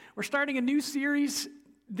We're starting a new series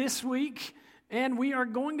this week, and we are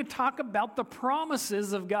going to talk about the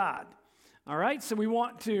promises of God. All right, so we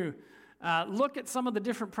want to look at some of the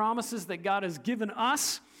different promises that God has given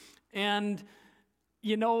us, and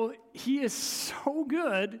you know, He is so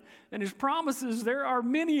good, and His promises, there are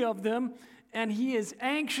many of them, and He is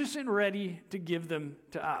anxious and ready to give them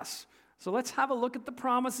to us. So let's have a look at the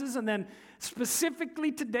promises, and then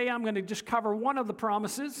specifically today I'm going to just cover one of the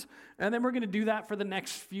promises, and then we're going to do that for the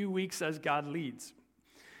next few weeks as God leads.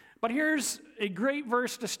 But here's a great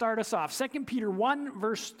verse to start us off, 2 Peter 1,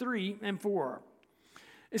 verse 3 and 4.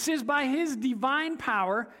 It says, "By His divine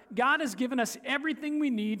power, God has given us everything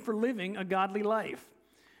we need for living a godly life.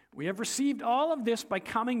 We have received all of this by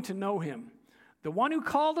coming to know Him, the one who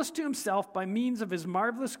called us to Himself by means of His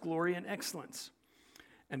marvelous glory and excellence.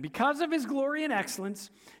 And because of His glory and excellence,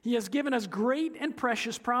 He has given us great and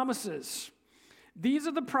precious promises. These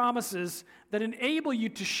are the promises that enable you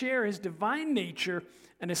to share His divine nature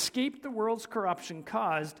and escape the world's corruption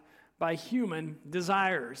caused by human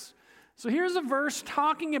desires." So here's a verse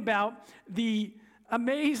talking about the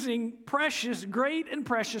amazing, precious, great and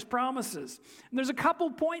precious promises. And there's a couple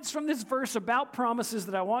points from this verse about promises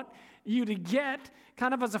that I want you to get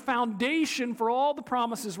kind of as a foundation for all the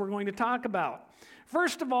promises we're going to talk about.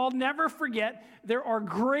 First of all, never forget there are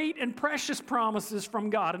great and precious promises from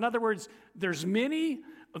God. In other words, there's many,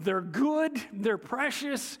 they're good, they're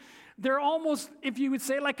precious. They're almost, if you would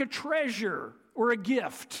say, like a treasure or a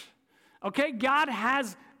gift. Okay, God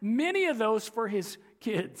has many of those for His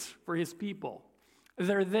kids, for His people.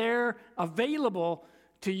 They're there, available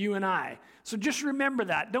to you and I. So just remember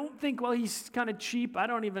that. Don't think, well, He's kind of cheap. I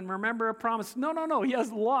don't even remember a promise. No. He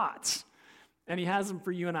has lots, and He has them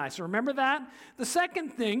for you and I. So remember that. The second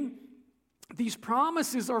thing, these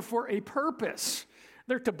promises are for a purpose.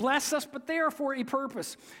 They're to bless us, but they are for a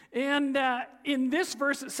purpose. And in this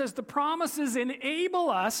verse, it says the promises enable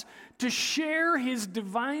us to share His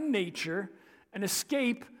divine nature and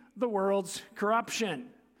escape the world's corruption.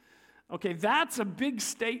 Okay, that's a big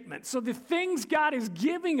statement. So the things God is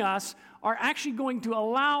giving us are actually going to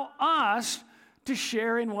allow us to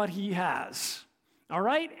share in what He has. All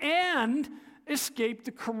right? And escape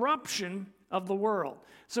the corruption of the world.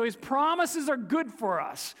 So His promises are good for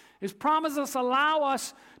us. His promises allow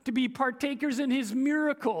us to be partakers in His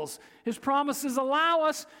miracles. His promises allow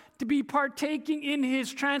us to be partaking in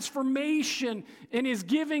His transformation, in His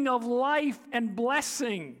giving of life and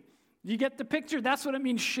blessing. You get the picture? That's what it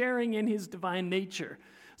means, sharing in His divine nature.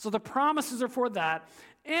 So the promises are for that.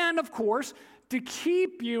 And, of course, to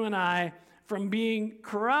keep you and I from being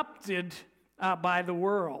corrupted by the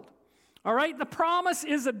world. All right? The promise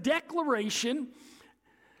is a declaration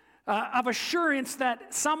of assurance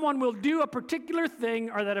that someone will do a particular thing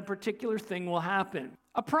or that a particular thing will happen.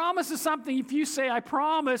 A promise is something, if you say, I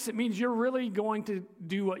promise, it means you're really going to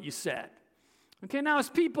do what you said. Okay, now as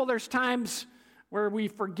people, there's times where we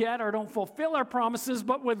forget or don't fulfill our promises,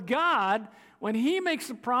 but with God, when He makes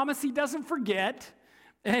a promise, He doesn't forget,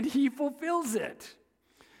 and He fulfills it.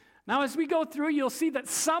 Now, as we go through, you'll see that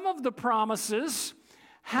some of the promises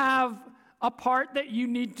have a part that you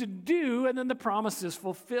need to do, and then the promise is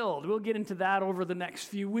fulfilled. We'll get into that over the next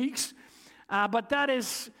few weeks. But that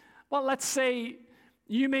is, well, let's say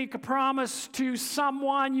you make a promise to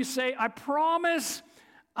someone. You say, I promise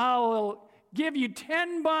I'll give you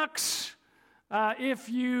 $10 if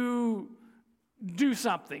you do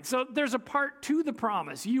something. So there's a part to the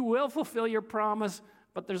promise. You will fulfill your promise,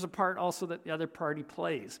 but there's a part also that the other party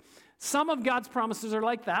plays. Some of God's promises are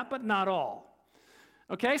like that, but not all.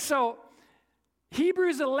 Okay, so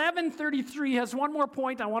Hebrews 11:33 has one more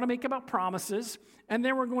point I want to make about promises, and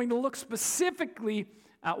then we're going to look specifically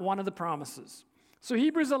at one of the promises. So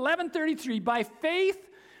Hebrews 11:33, by faith,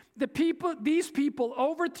 these people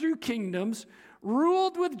overthrew kingdoms,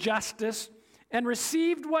 ruled with justice, and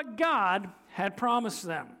received what God had promised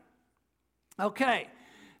them. Okay,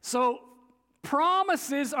 so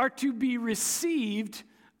promises are to be received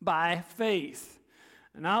by faith.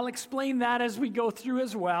 And I'll explain that as we go through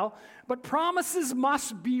as well. But promises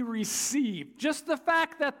must be received. Just the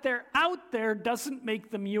fact that they're out there doesn't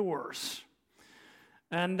make them yours.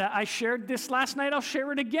 And I shared this last night. I'll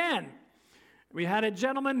share it again. We had a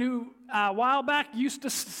gentleman who, a while back, used to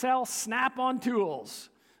sell Snap-on tools.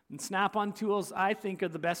 And Snap-on tools, I think, are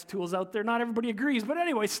the best tools out there. Not everybody agrees. But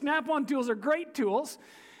anyway, Snap-on tools are great tools.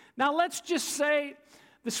 Now, let's just say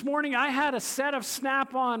this morning I had a set of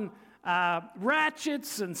Snap-on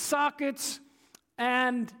ratchets and sockets,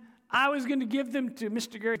 and I was going to give them to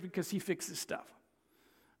Mr. Gary because he fixes stuff.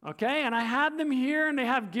 Okay, and I had them here, and they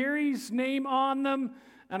have Gary's name on them,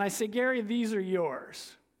 and I say, Gary, these are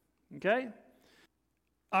yours. Okay?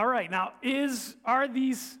 All right, now, are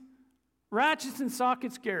these ratchets and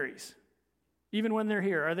sockets Gary's? Even when they're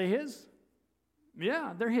here, are they his?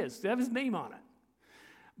 Yeah, they're his. They have his name on it.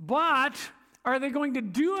 But are they going to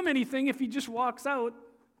do him anything if he just walks out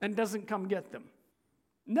and doesn't come get them?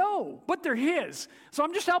 No, but they're his. So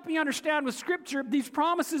I'm just helping you understand with Scripture, these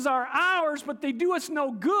promises are ours, but they do us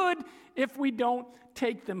no good if we don't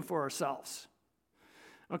take them for ourselves.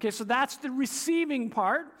 Okay, so that's the receiving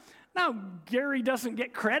part. Now, Gary doesn't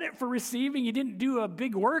get credit for receiving. He didn't do a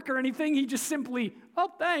big work or anything. He just simply, oh,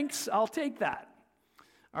 thanks, I'll take that.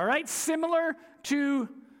 All right, similar to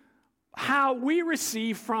how we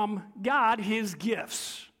receive from God his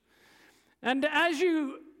gifts. And as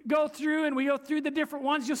you go through and we go through the different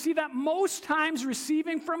ones, you'll see that most times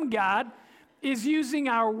receiving from God is using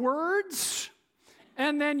our words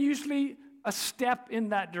and then usually a step in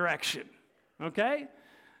that direction. Okay?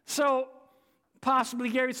 So possibly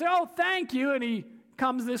Gary would say, oh, thank you, and he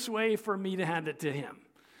comes this way for me to hand it to him.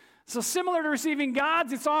 So similar to receiving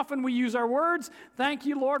God's, it's often we use our words. Thank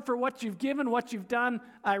you, Lord, for what you've given, what you've done.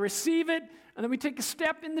 I receive it. And then we take a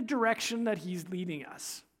step in the direction that he's leading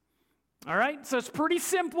us. All right? So it's pretty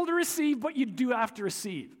simple to receive, but you do have to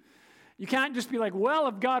receive. You can't just be like, well,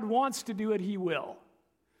 if God wants to do it, he will.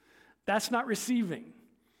 That's not receiving.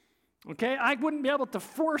 Okay? I wouldn't be able to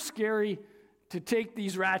force Gary to take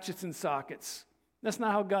these ratchets and sockets. That's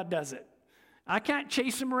not how God does it. I can't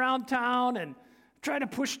chase him around town and try to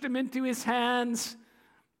push them into his hands.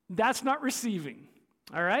 That's not receiving.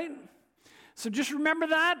 All right? So just remember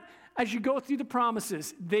that as you go through the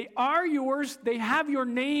promises. They are yours. They have your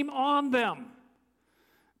name on them.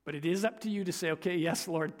 But it is up to you to say, okay, yes,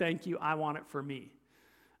 Lord, thank you. I want it for me.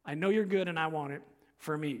 I know you're good and I want it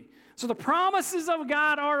for me. So the promises of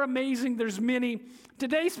God are amazing. There's many.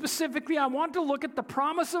 Today specifically, I want to look at the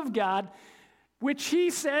promise of God, which he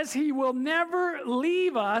says he will never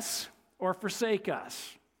leave us or forsake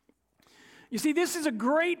us. You see, this is a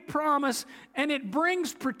great promise, and it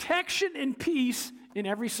brings protection and peace in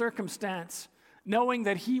every circumstance, knowing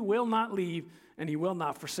that he will not leave and he will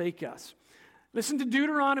not forsake us. Listen to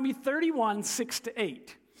Deuteronomy 31, 6-8.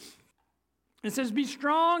 It says, be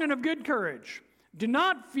strong and of good courage. Do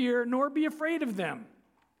not fear nor be afraid of them.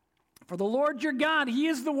 For the Lord your God, he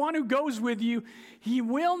is the one who goes with you. He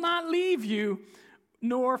will not leave you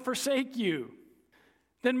nor forsake you.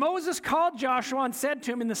 Then Moses called Joshua and said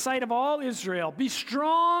to him in the sight of all Israel, be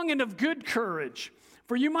strong and of good courage,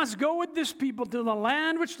 for you must go with this people to the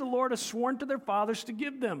land which the Lord has sworn to their fathers to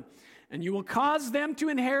give them, and you will cause them to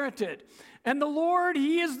inherit it. And the Lord,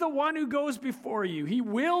 he is the one who goes before you. He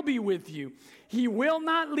will be with you. He will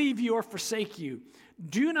not leave you or forsake you.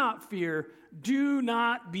 Do not fear. Do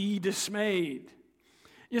not be dismayed.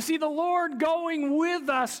 You see, the Lord going with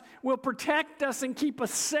us will protect us and keep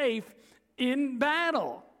us safe in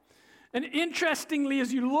battle. And interestingly,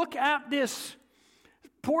 as you look at this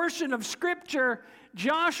portion of Scripture,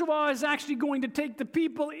 Joshua is actually going to take the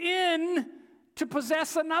people in to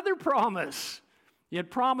possess another promise. He had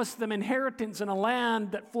promised them inheritance in a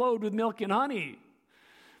land that flowed with milk and honey.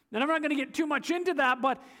 And I'm not going to get too much into that,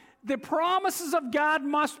 but the promises of God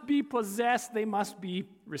must be possessed. They must be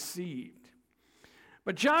received.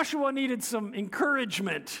 But Joshua needed some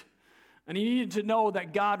encouragement, and he needed to know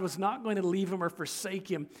that God was not going to leave him or forsake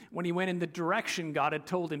him when he went in the direction God had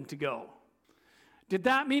told him to go. Did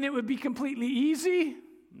that mean it would be completely easy?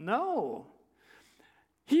 No.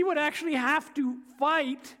 He would actually have to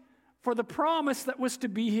fight for the promise that was to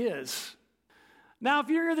be his. Now, if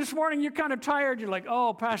you're here this morning, you're kind of tired. You're like,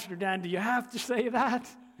 oh, Pastor Dan, do you have to say that?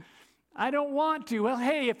 I don't want to. Well,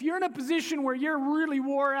 hey, if you're in a position where you're really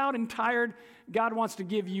wore out and tired, God wants to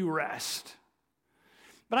give you rest.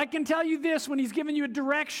 But I can tell you this, when he's given you a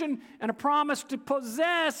direction and a promise to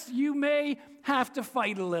possess, you may have to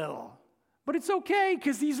fight a little. But it's okay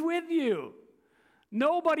because he's with you.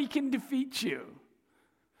 Nobody can defeat you.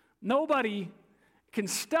 Nobody can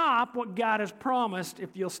stop what God has promised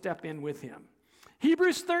if you'll step in with him.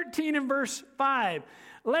 Hebrews 13 and verse 5.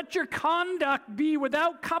 Let your conduct be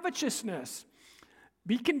without covetousness.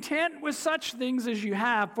 Be content with such things as you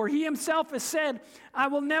have, for he himself has said, I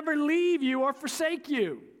will never leave you or forsake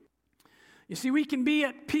you. You see, we can be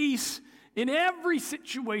at peace in every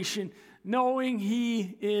situation, knowing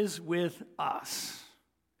he is with us.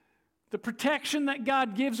 The protection that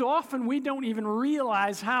God gives, often we don't even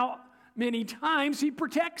realize how many times he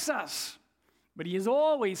protects us. But he is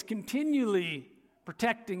always continually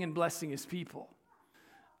protecting and blessing his people.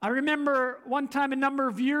 I remember one time a number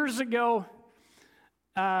of years ago,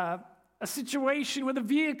 a situation with a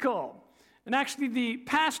vehicle. And actually the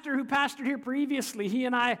pastor who pastored here previously, he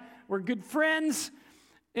and I were good friends.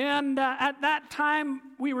 And at that time,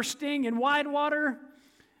 we were staying in Widewater,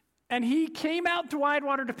 and he came out to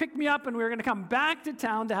Widewater to pick me up, and we were going to come back to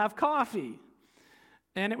town to have coffee.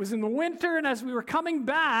 And it was in the winter, and as we were coming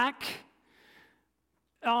back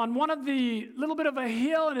on one of the little bit of a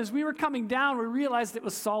hill, and as we were coming down, we realized it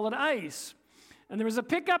was solid ice. And there was a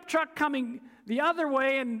pickup truck coming the other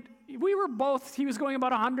way, and we were both, he was going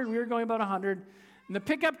about 100, we were going about 100. And the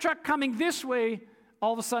pickup truck coming this way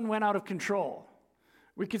all of a sudden went out of control.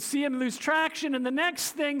 We could see him lose traction, and the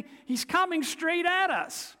next thing, he's coming straight at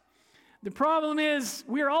us. The problem is,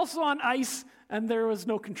 we are also on ice, and there was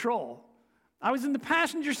no control. I was in the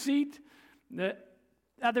passenger seat. The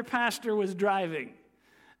other pastor was driving.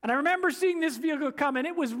 And I remember seeing this vehicle come, and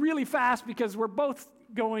it was really fast because we're both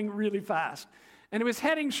going really fast. And it was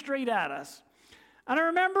heading straight at us. And I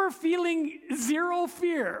remember feeling zero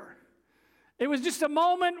fear. It was just a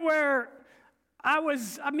moment where I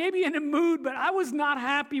was maybe in a mood, but I was not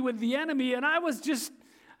happy with the enemy, and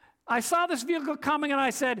I saw this vehicle coming, and I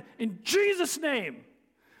said, "In Jesus' name."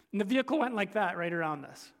 And the vehicle went like that right around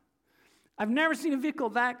us. I've never seen a vehicle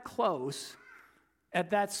that close at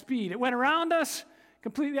that speed. It went around us,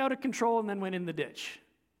 completely out of control, and then went in the ditch.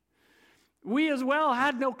 We as well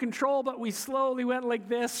had no control, but we slowly went like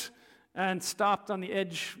this and stopped on the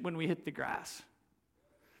edge when we hit the grass.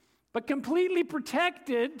 But completely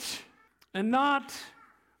protected and not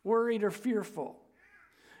worried or fearful.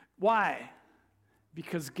 Why?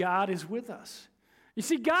 Because God is with us. You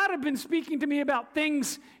see, God had been speaking to me about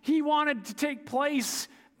things he wanted to take place,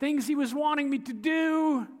 things he was wanting me to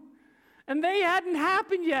do, and they hadn't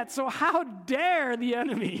happened yet, so how dare the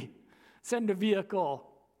enemy send a vehicle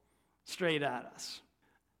straight at us?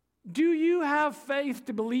 Do you have faith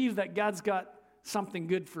to believe that God's got something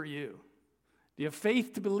good for you? Do you have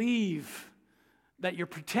faith to believe that you're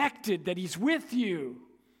protected, that he's with you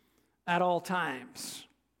at all times?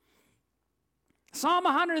 Psalm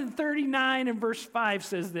 139 and verse 5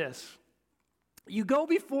 says this: "You go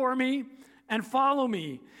before me and follow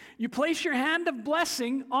me. You place your hand of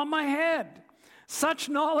blessing on my head. Such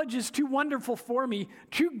knowledge is too wonderful for me,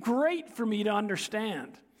 too great for me to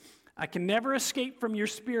understand. I can never escape from your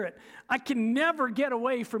spirit. I can never get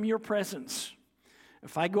away from your presence.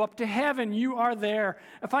 If I go up to heaven, you are there.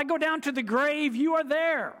 If I go down to the grave, you are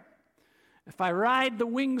there. If I ride the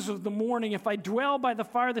wings of the morning, if I dwell by the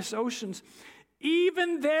farthest oceans,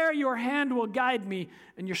 even there your hand will guide me,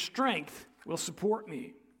 and your strength will support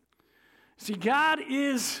me." See, God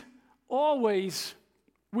is always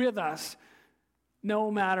with us, no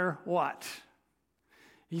matter what.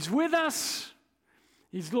 He's with us.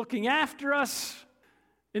 He's looking after us.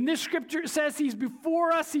 In this scripture, it says he's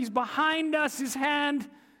before us, he's behind us, his hand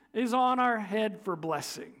is on our head for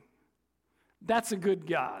blessing. That's a good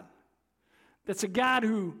God. That's a God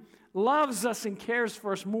who loves us and cares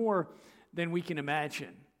for us more than we can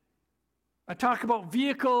imagine. I talk about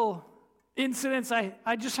vehicle incidents.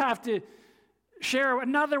 I just have to share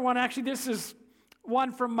another one. Actually, this is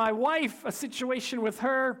one from my wife, a situation with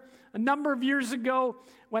her a number of years ago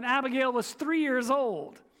when Abigail was 3 years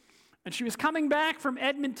old. And she was coming back from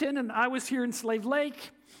Edmonton, and I was here in Slave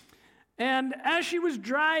Lake. And as she was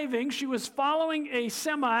driving, she was following a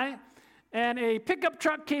semi, and a pickup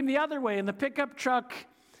truck came the other way. And the pickup truck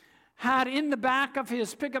had in the back of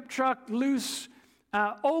his pickup truck loose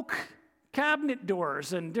oak cabinet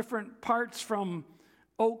doors and different parts from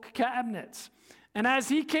oak cabinets. And as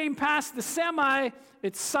he came past the semi,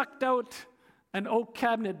 it sucked out an oak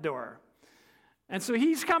cabinet door. And so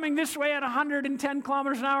he's coming this way at 110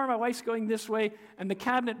 kilometers an hour. My wife's going this way, and the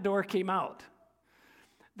cabinet door came out.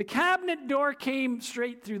 The cabinet door came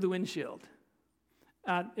straight through the windshield.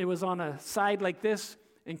 It was on a side like this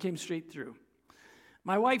and came straight through.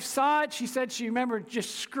 My wife saw it. She said she remembered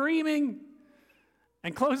just screaming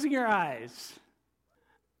and closing her eyes.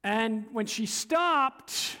 And when she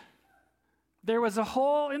stopped, there was a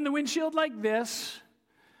hole in the windshield like this.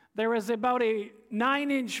 There was about a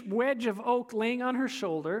 9-inch wedge of oak laying on her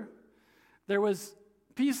shoulder. There was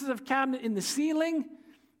pieces of cabinet in the ceiling.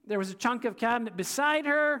 There was a chunk of cabinet beside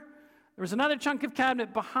her. There was another chunk of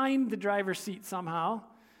cabinet behind the driver's seat somehow.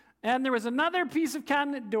 And there was another piece of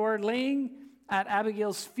cabinet door laying at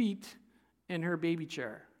Abigail's feet in her baby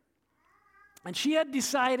chair. And she had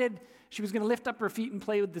decided she was going to lift up her feet and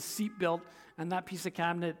play with the seat belt, and that piece of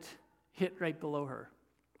cabinet hit right below her.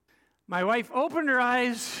 My wife opened her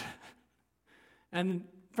eyes, and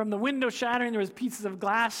from the window shattering, there was pieces of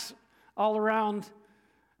glass all around,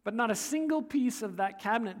 but not a single piece of that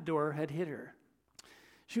cabinet door had hit her.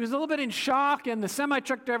 She was a little bit in shock, and the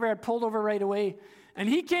semi-truck driver had pulled over right away, and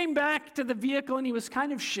he came back to the vehicle, and he was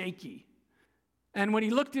kind of shaky. And when he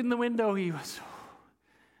looked in the window, he was,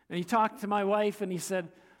 And he talked to my wife and he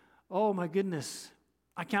said, "Oh my goodness,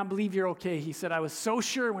 I can't believe you're okay." He said, "I was so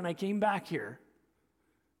sure when I came back here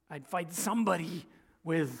I'd fight somebody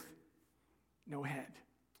with no head."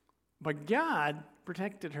 But God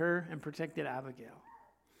protected her and protected Abigail.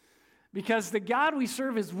 Because the God we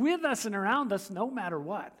serve is with us and around us no matter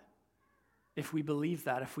what. If we believe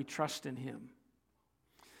that, if we trust in him.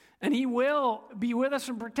 And he will be with us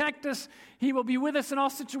and protect us. He will be with us in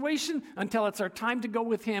all situations until it's our time to go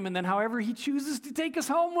with him. And then however he chooses to take us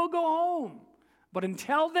home, we'll go home. But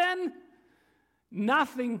until then,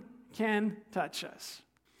 nothing can touch us.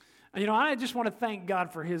 And, I just want to thank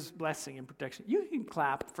God for his blessing and protection. You can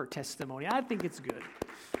clap for testimony. I think it's good.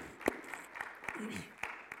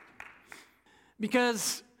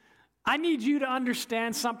 Because I need you to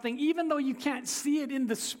understand something. Even though you can't see it in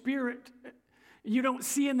the spirit, you don't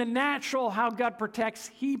see in the natural how God protects.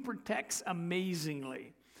 He protects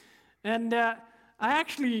amazingly. And I'm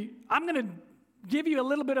going to give you a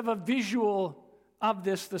little bit of a visual of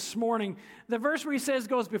this morning. The verse where he says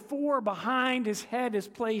goes before, behind, his hand is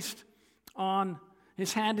placed on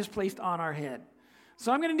our head.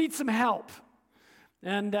 So I'm going to need some help.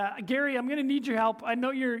 And Gary, I'm going to need your help. I know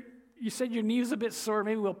you said your knee is a bit sore.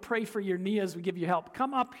 Maybe we'll pray for your knee as we give you help.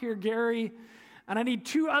 Come up here, Gary. And I need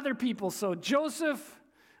two other people. So Joseph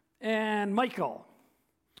and Michael.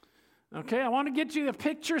 Okay, I want to get you a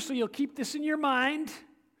picture so you'll keep this in your mind.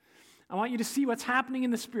 I want you to see what's happening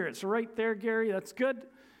in the spirit. So right there, Gary, that's good.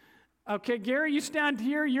 Okay, Gary, you stand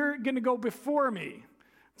here. You're going to go before me.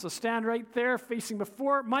 So stand right there, facing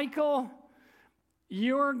before. Michael,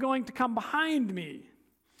 you're going to come behind me.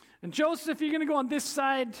 And Joseph, you're going to go on this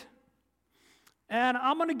side. And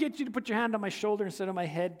I'm going to get you to put your hand on my shoulder instead of my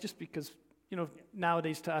head, just because,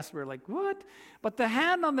 nowadays to us, we're like, what? But the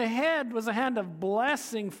hand on the head was a hand of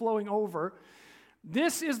blessing flowing over.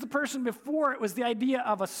 This is the person before. It was the idea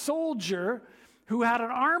of a soldier who had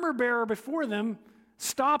an armor bearer before them,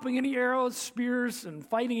 stopping any arrows, spears, and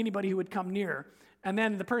fighting anybody who would come near. And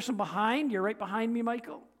then the person behind, you're right behind me,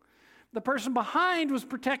 Michael. The person behind was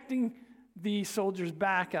protecting the soldier's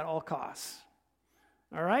back at all costs.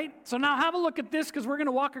 All right? So now have a look at this, because we're going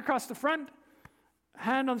to walk across the front.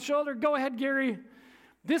 Hand on the shoulder. Go ahead, Gary.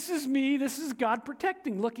 This is me. This is God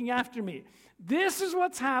protecting, looking after me. This is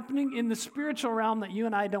what's happening in the spiritual realm that you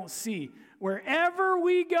and I don't see. Wherever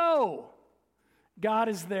we go, God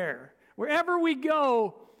is there. Wherever we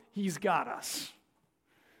go, he's got us.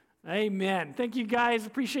 Amen. Thank you, guys.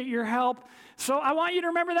 Appreciate your help. So I want you to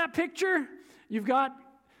remember that picture. You've got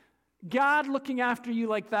God looking after you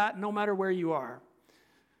like that no matter where you are.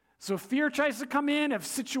 So if fear tries to come in, if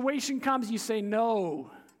situation comes, you say,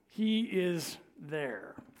 no, he is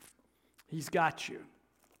there. He's got you.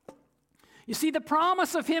 You see, the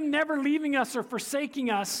promise of him never leaving us or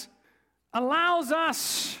forsaking us allows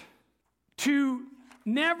us to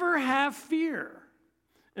never have fear.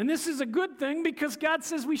 And this is a good thing, because God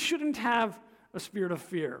says we shouldn't have a spirit of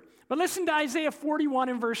fear. But listen to Isaiah 41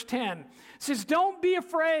 and verse 10. It says, "Don't be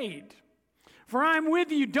afraid, for I am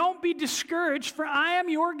with you. Don't be discouraged, for I am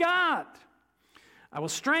your God. I will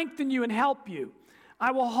strengthen you and help you.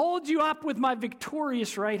 I will hold you up with my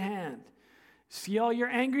victorious right hand. See all your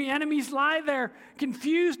angry enemies lie there,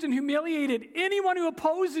 confused and humiliated. Anyone who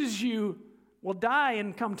opposes you will die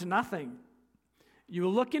and come to nothing. You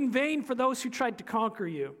will look in vain for those who tried to conquer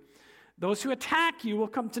you. Those who attack you will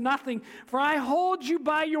come to nothing, for I hold you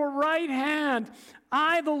by your right hand.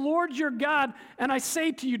 I, the Lord your God, and I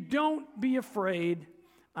say to you, don't be afraid.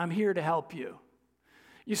 I'm here to help you."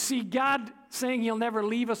 You see, God saying he'll never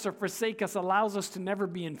leave us or forsake us allows us to never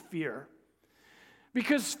be in fear.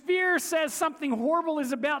 Because fear says something horrible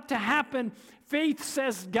is about to happen. Faith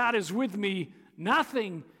says God is with me.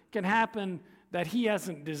 Nothing can happen that he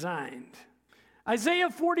hasn't designed. Isaiah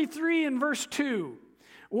 43 and verse 2.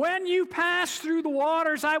 "When you pass through the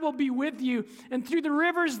waters, I will be with you, and through the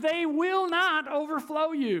rivers, they will not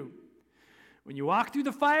overflow you. When you walk through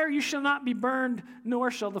the fire, you shall not be burned, nor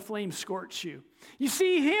shall the flames scorch you." You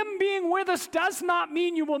see, him being with us does not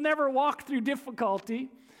mean you will never walk through difficulty.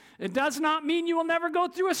 It does not mean you will never go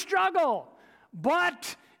through a struggle,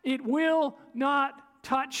 but it will not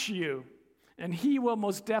touch you, and he will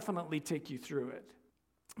most definitely take you through it.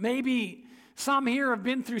 Maybe some here have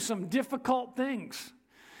been through some difficult things.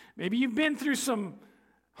 Maybe you've been through some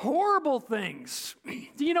horrible things.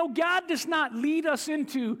 Do you know God does not lead us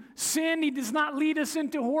into sin? He does not lead us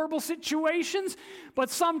into horrible situations,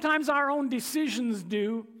 but sometimes our own decisions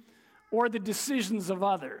do, or the decisions of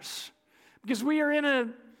others. Because we are in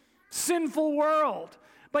a sinful world.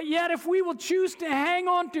 But yet if we will choose to hang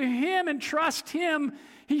on to him and trust him,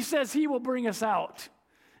 he says he will bring us out.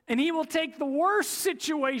 And he will take the worst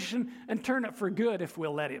situation and turn it for good if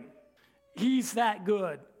we'll let him. He's that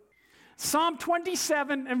good. Psalm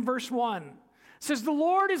 27 and verse 1 says, "The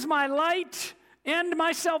Lord is my light and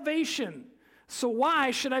my salvation. So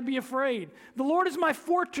why should I be afraid? The Lord is my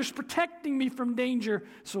fortress, protecting me from danger.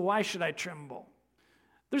 So why should I tremble?"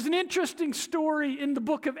 There's an interesting story in the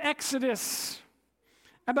book of Exodus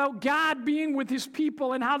about God being with his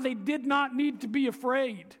people and how they did not need to be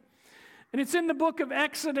afraid. And it's in the book of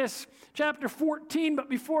Exodus, chapter 14. But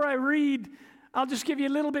before I read, I'll just give you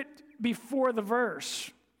a little bit before the verse.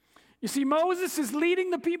 You see, Moses is leading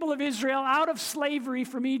the people of Israel out of slavery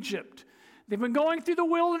from Egypt. They've been going through the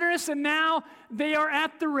wilderness, and now they are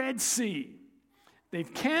at the Red Sea.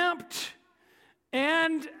 They've camped,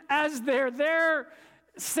 and as they're there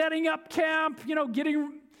setting up camp,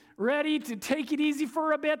 getting ready to take it easy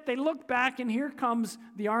for a bit, they look back, and here comes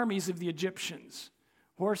the armies of the Egyptians,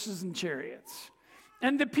 horses and chariots.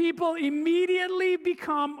 And the people immediately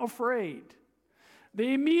become afraid.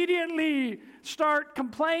 They immediately start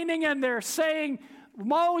complaining, and they're saying,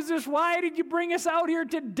 "Moses, why did you bring us out here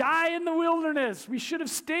to die in the wilderness? We should have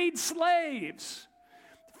stayed slaves."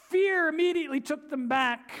 Fear immediately took them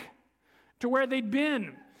back to where they'd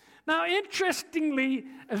been. Now, interestingly,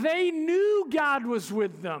 they knew God was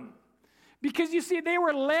with them. Because, you see, they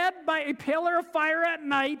were led by a pillar of fire at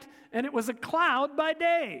night, and it was a cloud by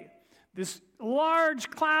day. This large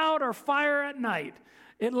cloud or fire at night.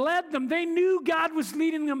 It led them. They knew God was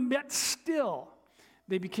leading them, yet still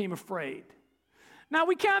they became afraid. Now,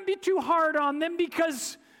 we can't be too hard on them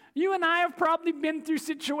because you and I have probably been through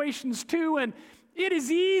situations too, and it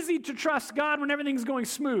is easy to trust God when everything's going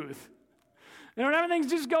smooth. When everything's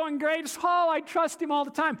just going great, I trust him all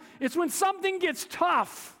the time. It's when something gets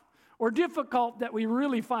tough or difficult that we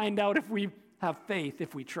really find out if we have faith,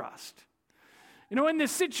 if we trust. In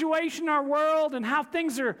this situation, our world, and how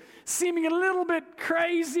things are seeming a little bit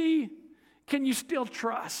crazy, can you still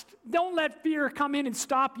trust? Don't let fear come in and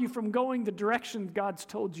stop you from going the direction God's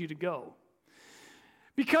told you to go.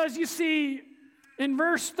 Because you see, in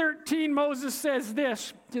verse 13, Moses says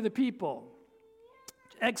this to the people.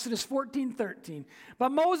 Exodus 14:13.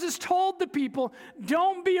 But Moses told the people,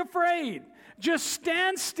 "Don't be afraid. Just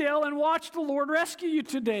stand still and watch the Lord rescue you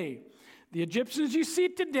today. The Egyptians you see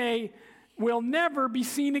today will never be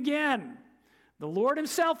seen again. The Lord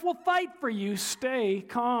himself will fight for you. Stay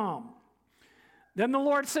calm." Then the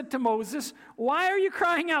Lord said to Moses, "Why are you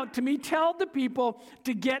crying out to me? Tell the people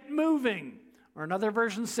to get moving." Or another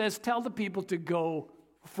version says, tell the people to go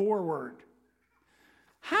forward.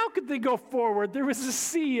 How could they go forward? There was a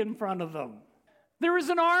sea in front of them. There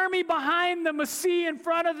was an army behind them, a sea in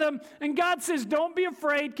front of them. And God says, don't be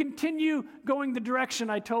afraid. Continue going the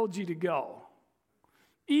direction I told you to go.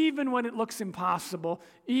 Even when it looks impossible,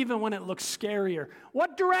 even when it looks scarier.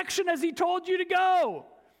 What direction has he told you to go?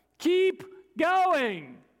 Keep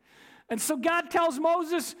going. And so God tells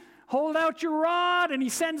Moses, hold out your rod, and he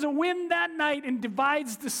sends a wind that night and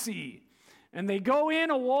divides the sea. And they go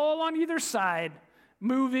in, a wall on either side,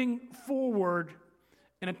 moving forward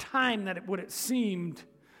in a time that it would have seemed,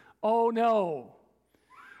 oh no.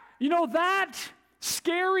 That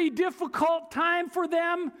scary, difficult time for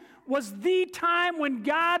them was the time when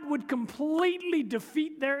God would completely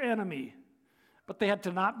defeat their enemy. But they had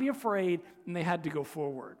to not be afraid, and they had to go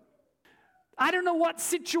forward. I don't know what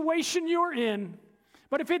situation you're in,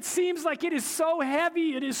 but if it seems like it is so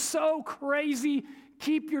heavy, it is so crazy,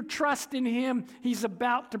 keep your trust in him. He's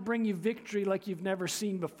about to bring you victory like you've never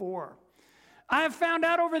seen before. I have found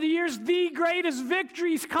out over the years, the greatest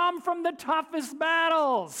victories come from the toughest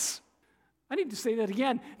battles. I need to say that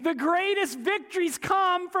again. The greatest victories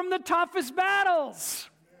come from the toughest battles.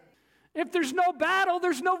 If there's no battle,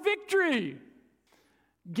 there's no victory.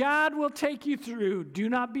 God will take you through. Do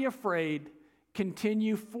not be afraid.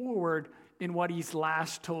 Continue forward in what he's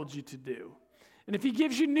last told you to do. And if he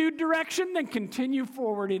gives you new direction, then continue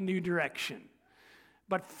forward in new direction.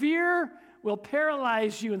 But fear will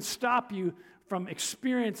paralyze you and stop you from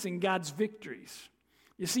experiencing God's victories.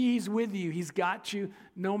 You see, he's with you. He's got you,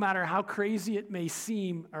 no matter how crazy it may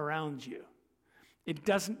seem around you. It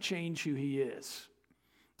doesn't change who he is.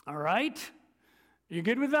 All right? You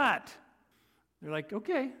good with that? They're like,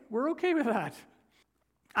 okay, we're okay with that.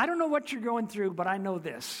 I don't know what you're going through, but I know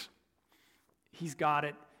this. He's got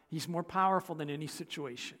it. He's more powerful than any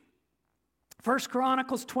situation. 1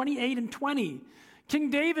 Chronicles 28 and 20. King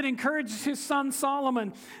David encourages his son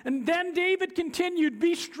Solomon. And then David continued,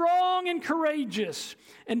 be strong and courageous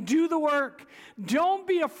and do the work. Don't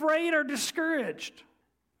be afraid or discouraged.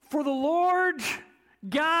 For the Lord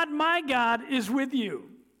God, my God, is with you.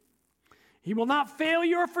 He will not fail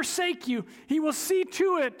you or forsake you. He will see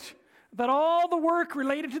to it that all the work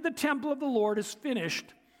related to the temple of the Lord is finished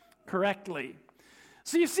correctly.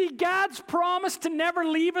 So you see, God's promise to never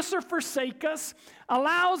leave us or forsake us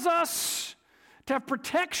allows us to have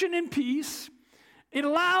protection and peace. It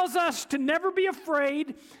allows us to never be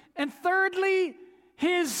afraid. And thirdly,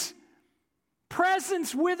 His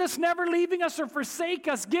presence with us, never leaving us or forsake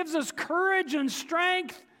us, gives us courage and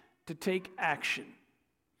strength to take action.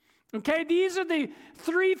 Okay, these are the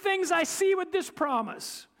three things I see with this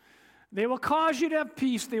promise. They will cause you to have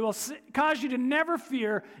peace, they will cause you to never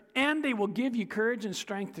fear, and they will give you courage and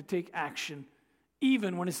strength to take action,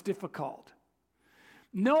 even when it's difficult.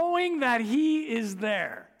 Knowing that He is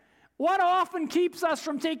there. What often keeps us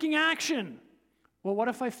from taking action? Well, what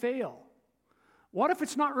if I fail? What if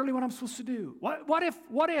it's not really what I'm supposed to do? What if?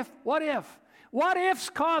 What ifs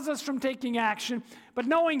cause us from taking action, but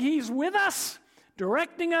knowing He's with us,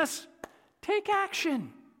 directing us, take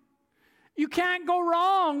action. You can't go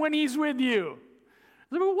wrong when He's with you.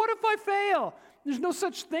 Well, what if I fail? There's no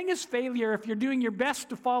such thing as failure if you're doing your best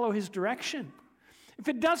to follow His direction. If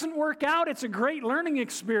it doesn't work out, it's a great learning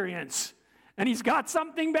experience, and He's got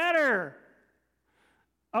something better.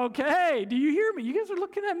 Okay, do you hear me? You guys are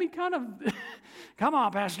looking at me kind of, come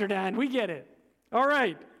on, Pastor Dan, we get it. All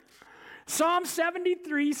right. Psalm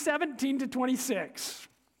 73, 17 to 26.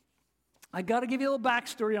 I got to give you a little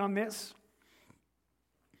backstory on this.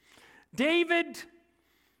 David,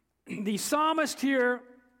 the psalmist here,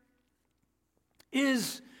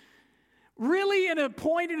 is really in a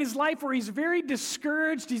point in his life where he's very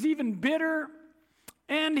discouraged, he's even bitter,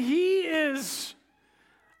 and he is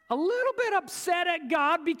a little bit upset at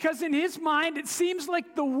God because in his mind it seems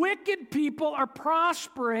like the wicked people are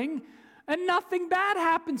prospering and nothing bad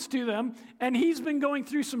happens to them, and he's been going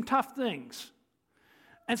through some tough things.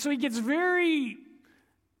 And so he gets very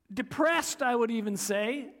depressed, I would even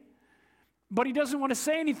say, but he doesn't want to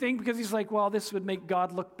say anything because he's like, well, this would make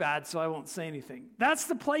God look bad, so I won't say anything. That's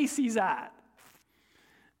the place he's at.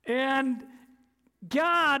 And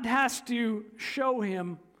God has to show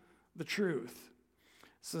him the truth.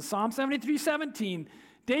 So Psalm 73, 17,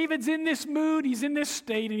 David's in this mood, he's in this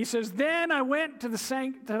state, and he says, then I went to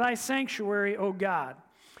thy sanctuary, O God,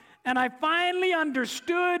 and I finally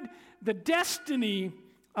understood the destiny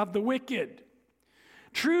of the wicked.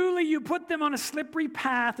 Truly you put them on a slippery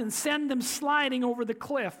path and send them sliding over the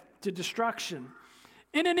cliff to destruction.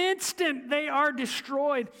 In an instant they are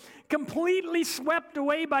destroyed, completely swept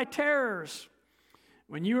away by terrors.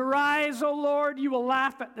 When you arise, O Lord, you will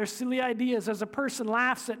laugh at their silly ideas as a person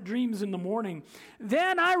laughs at dreams in the morning.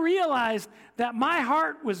 Then I realized that my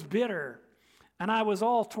heart was bitter and I was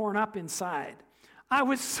all torn up inside. I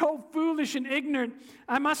was so foolish and ignorant,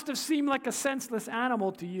 I must have seemed like a senseless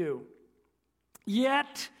animal to you.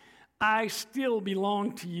 Yet I still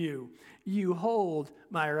belong to you. You hold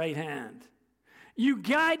my right hand. You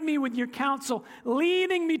guide me with your counsel,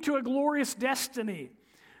 leading me to a glorious destiny.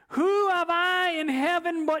 Who have I in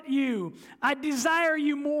heaven but you? I desire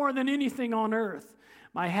you more than anything on earth.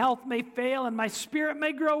 My health may fail and my spirit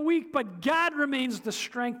may grow weak, but God remains the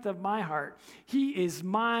strength of my heart. He is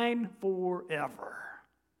mine forever.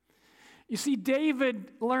 You see,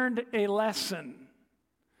 David learned a lesson.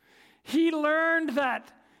 He learned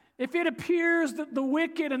that if it appears that the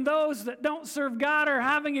wicked and those that don't serve God are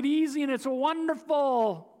having it easy and it's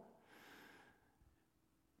wonderful,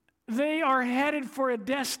 they are headed for a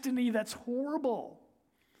destiny that's horrible.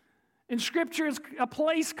 In Scripture, it's a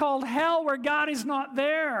place called hell where God is not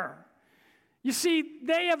there. You see,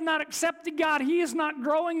 they have not accepted God. He is not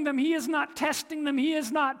growing them. He is not testing them. He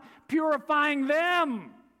is not purifying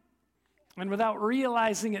them. And without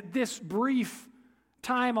realizing it, this brief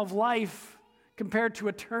time of life compared to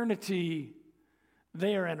eternity,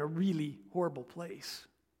 they are in a really horrible place.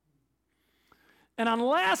 And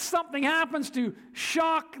unless something happens to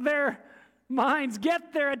shock their minds,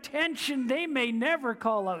 get their attention, they may never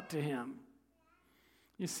call out to him.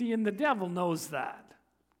 You see, and the devil knows that.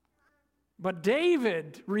 But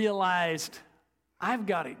David realized, I've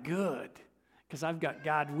got it good because I've got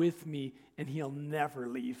God with me and he'll never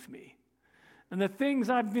leave me. And the things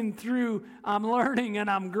I've been through, I'm learning and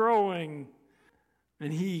I'm growing.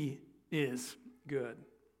 And he is good.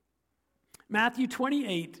 Matthew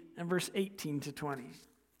 28 and verse 18 to 20.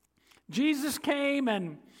 Jesus came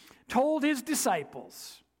and told his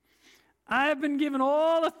disciples, I have been given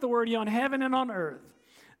all authority on heaven and on earth.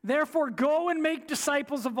 Therefore go and make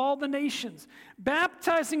disciples of all the nations,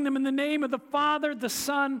 baptizing them in the name of the Father, the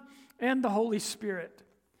Son, and the Holy Spirit.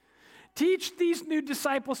 Teach these new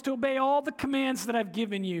disciples to obey all the commands that I've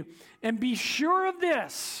given you, and be sure of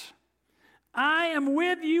this, I am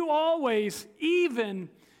with you always, even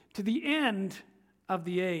to the end of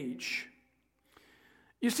the age.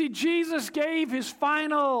 You see, Jesus gave his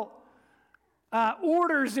final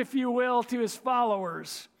orders, if you will, to his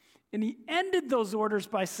followers. And he ended those orders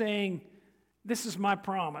by saying, this is my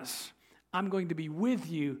promise. I'm going to be with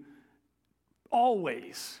you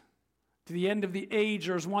always to the end of the age,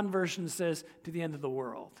 or as one version says, to the end of the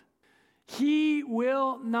world. He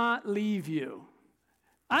will not leave you.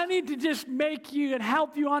 I need to just make you and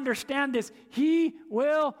help you understand this. He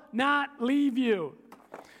will not leave you.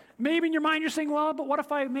 Maybe in your mind you're saying, well, but what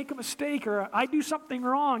if I make a mistake or I do something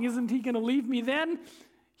wrong? Isn't he going to leave me then?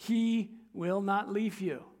 He will not leave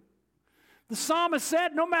you. The psalmist said,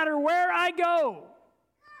 no matter where I go,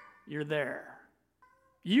 you're there.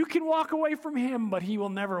 You can walk away from him, but he will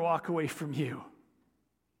never walk away from you.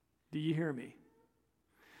 Do you hear me?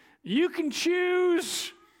 You can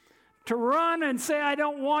choose to run and say, I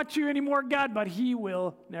don't want you anymore, God, but he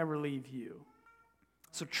will never leave you.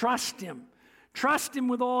 So trust him. Trust him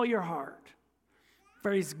with all your heart,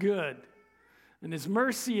 for he's good. And his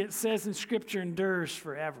mercy, it says in Scripture, endures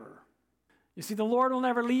forever. You see, the Lord will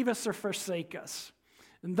never leave us or forsake us.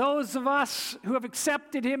 And those of us who have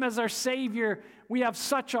accepted him as our Savior, we have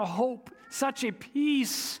such a hope, such a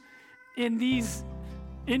peace in these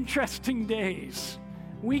interesting days.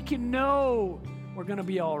 We can know we're going to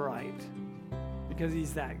be all right because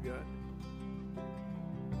he's that good.